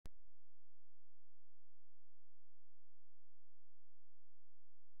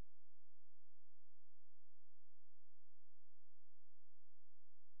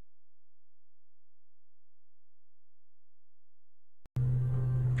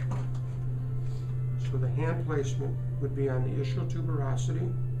So the hand placement would be on the ischial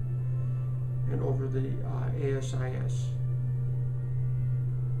tuberosity and over the ASIS.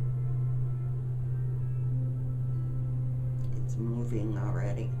 It's moving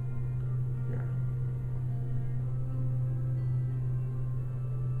already. Yeah.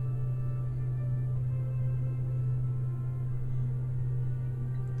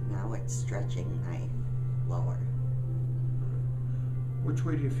 Now it's stretching my lower. Which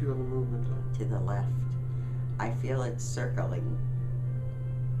way do you feel the movement though? To the left. I feel it circling.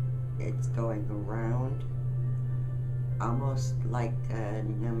 It's going around, almost like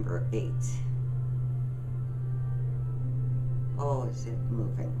number 8. Oh, is it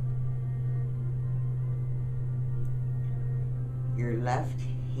moving? Your left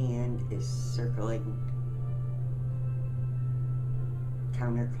hand is circling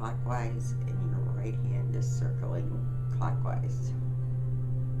counterclockwise, and your right hand is circling clockwise.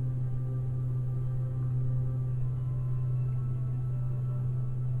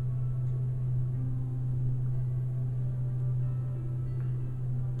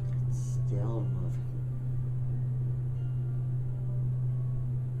 Still moving.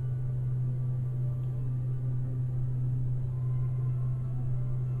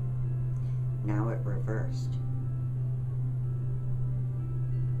 Now it reversed.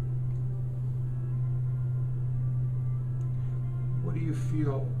 What do you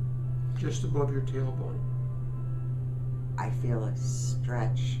feel just above your tailbone? I feel a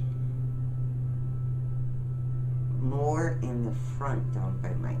stretch more in the front down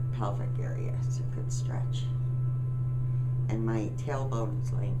by my pelvic area. It's a good stretch. And my tailbone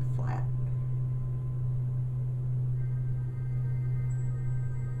is laying flat.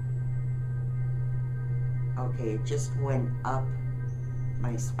 Okay, it just went up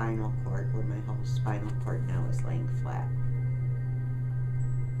my spinal cord, where my whole spinal cord now is laying flat.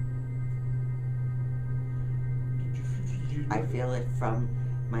 I feel it from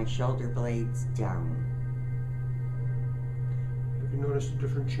my shoulder blades down. Have you noticed a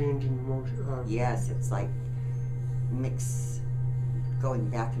different change in motion? Yes, it's like going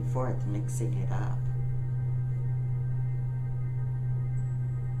back and forth, mixing it up.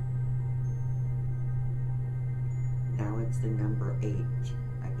 Now it's the number 8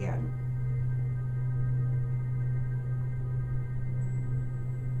 again.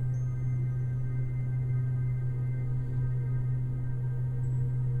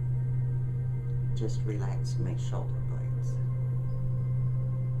 Just relax my shoulder blades.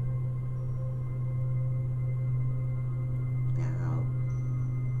 Now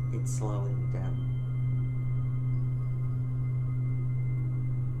it's slowing down.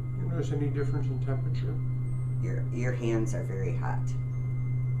 You notice any difference in temperature? Your hands are very hot.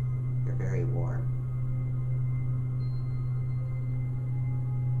 They're very warm.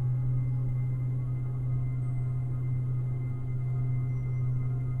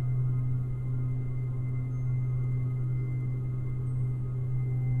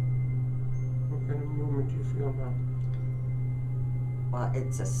 What kind of movement do you feel now? Well,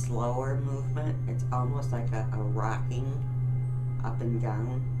 it's a slower movement. It's almost like a rocking up and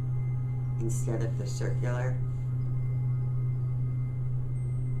down instead of the circular.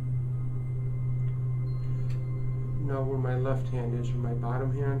 Now where my left hand is, or my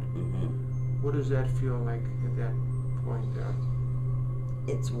bottom hand, what does that feel like at that point there?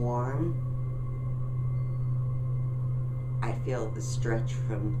 It's warm. I feel the stretch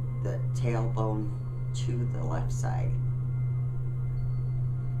from the tailbone to the left side,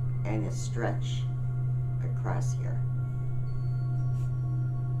 and a stretch across here.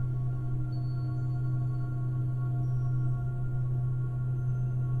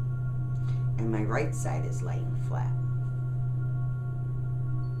 And my right side is laying flat.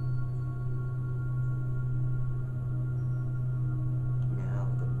 Now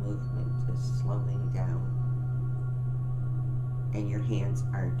the movement is slowing down, and your hands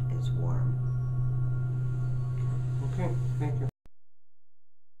aren't as warm. Okay, thank you.